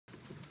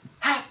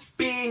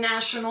Happy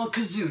National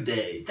Kazoo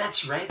Day!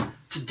 That's right,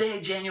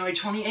 today, January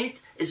 28th,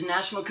 is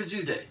National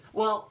Kazoo Day.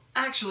 Well,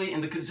 actually,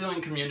 in the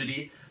kazooing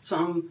community,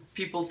 some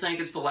people think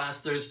it's the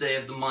last Thursday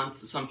of the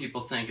month, some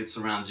people think it's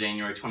around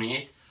January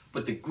 28th,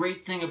 but the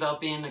great thing about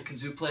being a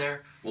kazoo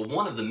player, well,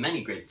 one of the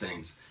many great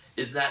things,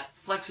 is that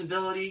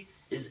flexibility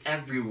is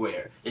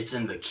everywhere. It's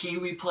in the key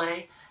we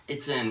play,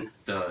 it's in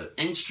the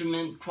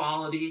instrument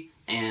quality,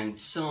 and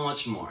so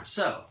much more.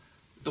 So,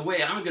 the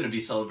way I'm going to be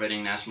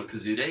celebrating National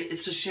Kazoo Day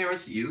is to share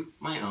with you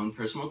my own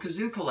personal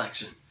kazoo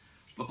collection.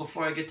 But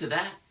before I get to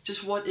that,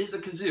 just what is a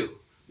kazoo?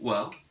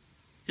 Well,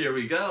 here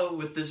we go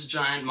with this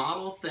giant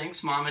model.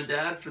 Thanks, Mom and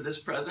Dad, for this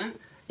present.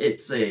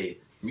 It's a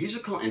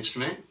musical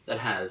instrument that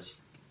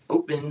has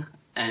open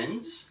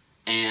ends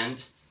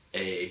and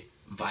a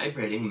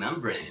vibrating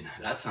membrane.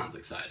 That sounds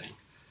exciting.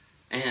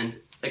 And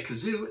a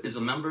kazoo is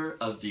a member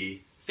of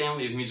the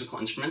family of musical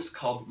instruments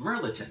called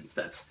mirlitons.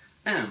 That's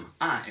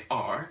M-I-R-L-I-T-O-N,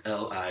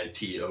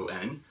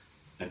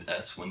 and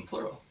S when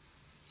plural.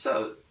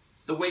 So,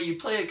 the way you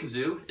play a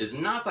kazoo is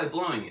not by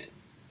blowing it.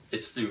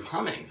 It's through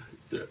humming.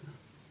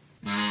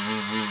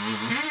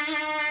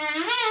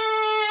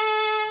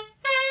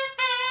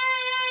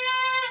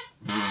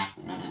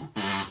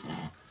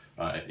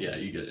 Alright, yeah,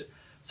 you get it.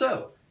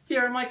 So,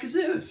 here are my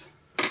kazoos.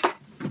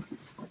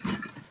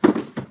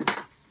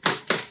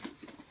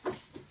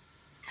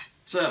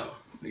 So,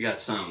 we got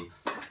some,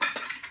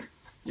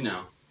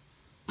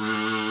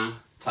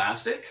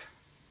 plastic,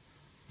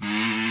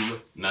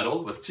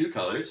 metal with two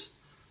colors,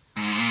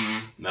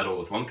 metal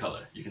with one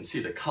color. You can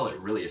see the color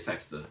really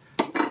affects the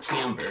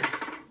timbre.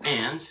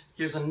 And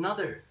here's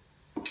another.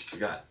 We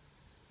got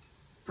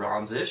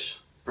bronzish,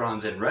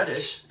 bronze and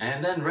reddish,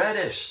 and then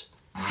reddish.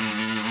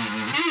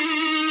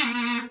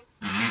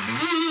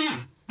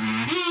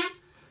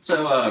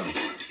 So,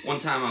 one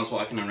time I was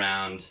walking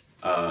around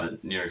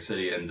New York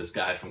City, and this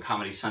guy from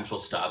Comedy Central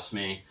stops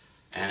me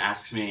and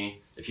asks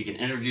me if he can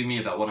interview me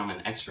about what I'm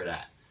an expert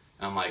at.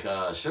 And I'm like,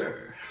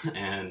 sure.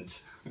 And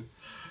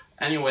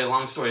anyway,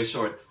 long story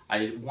short,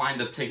 I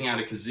wind up taking out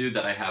a kazoo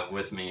that I have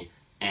with me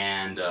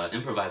and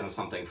improvising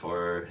something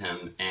for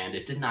him, and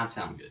it did not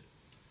sound good.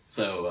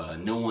 So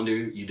no wonder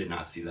you did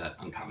not see that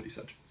on Comedy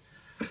Central.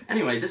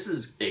 Anyway, this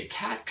is a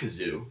cat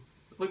kazoo.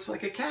 It looks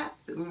like a cat.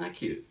 Isn't that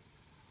cute?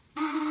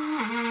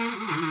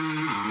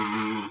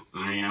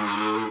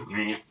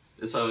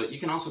 So you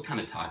can also kind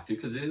of talk through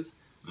kazoos.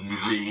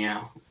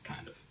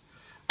 Kind of.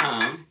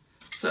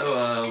 So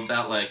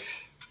about like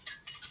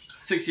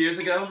 6 years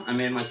ago, I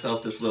made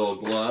myself this little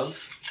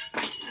glove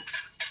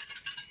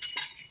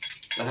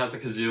that has a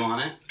kazoo on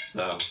it.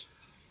 So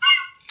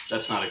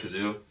that's not a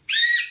kazoo.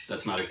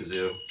 That's not a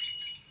kazoo.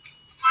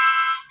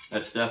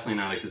 That's definitely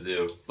not a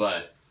kazoo,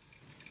 but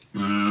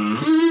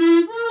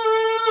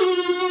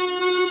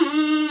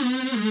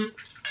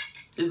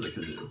is a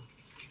kazoo.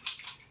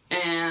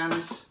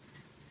 And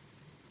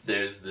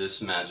there's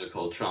this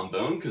magical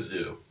trombone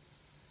kazoo.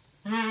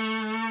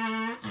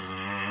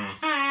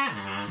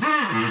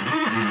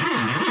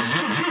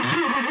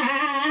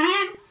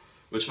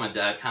 Which my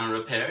dad kind of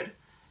repaired.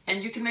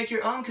 And you can make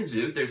your own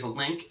kazoo. There's a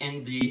link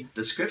in the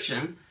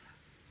description.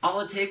 All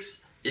it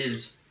takes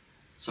is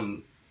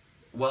some,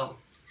 well,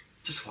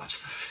 just watch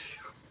the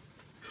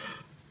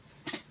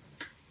video.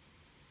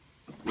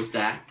 With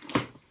that,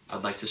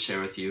 I'd like to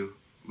share with you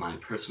my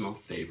personal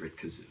favorite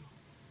kazoo.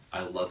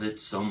 I love it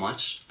so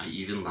much, I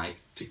even like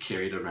to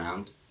carry it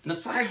around in a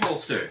side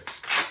holster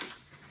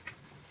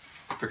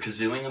for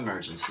kazooing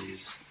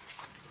emergencies.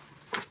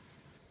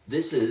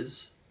 This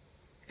is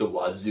the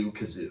Wazoo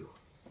Kazoo.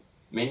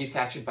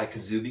 Manufactured by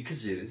Kazooie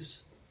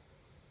Kazoos,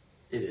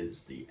 it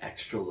is the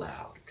extra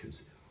loud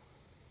kazoo.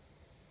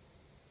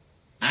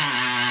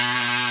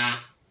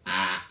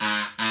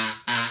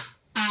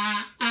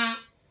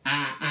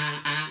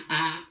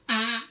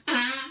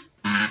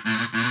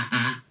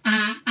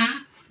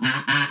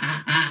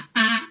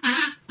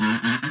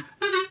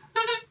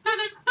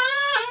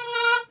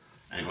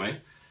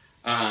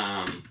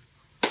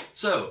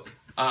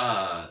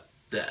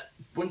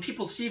 When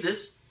people see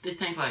this, they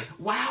think like,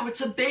 wow,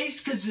 it's a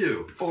bass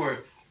kazoo,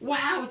 or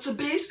wow, it's a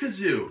bass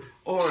kazoo,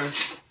 or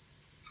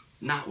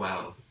not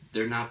wow,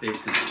 they're not bass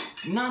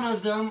kazoos. None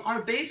of them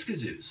are bass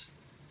kazoos.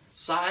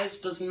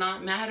 Size does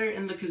not matter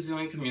in the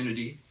kazooing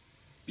community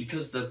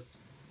because the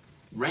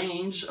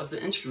range of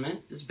the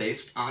instrument is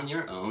based on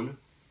your own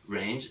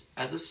range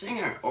as a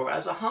singer or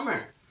as a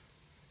hummer.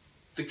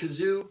 The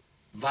kazoo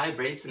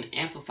vibrates and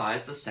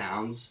amplifies the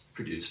sounds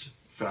produced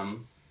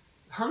from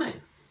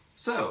humming.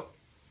 So,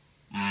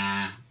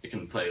 it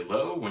can play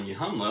low when you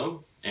hum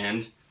low,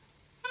 and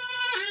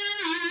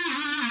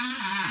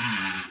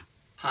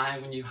high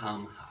when you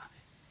hum high.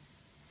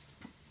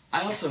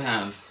 I also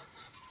have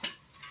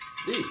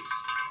these,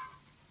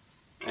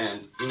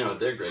 and you know what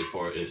they're great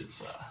for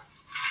is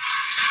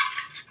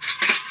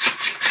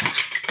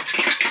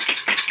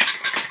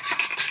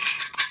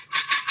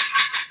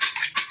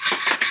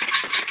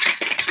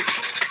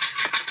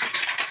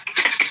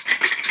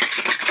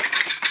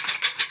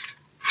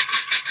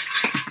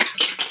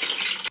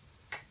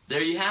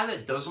there you have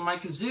it. Those are my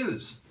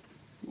kazoos.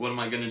 What am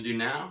I gonna do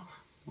now?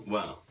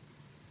 Well,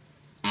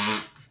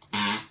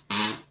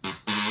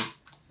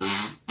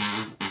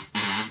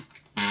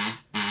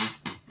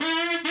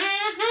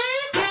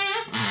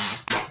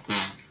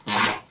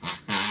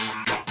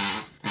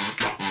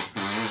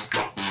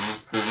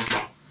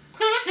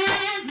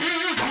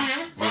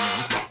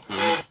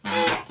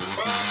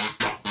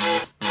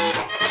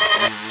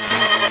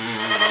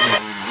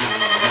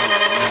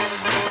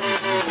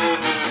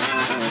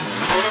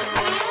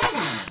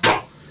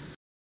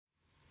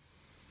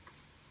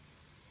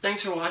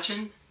 thanks for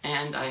watching,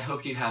 and I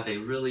hope you have a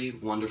really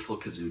wonderful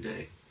kazoo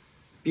day.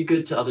 Be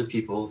good to other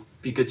people,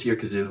 be good to your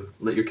kazoo,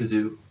 let your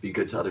kazoo be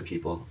good to other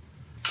people,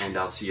 and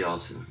I'll see you all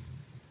soon.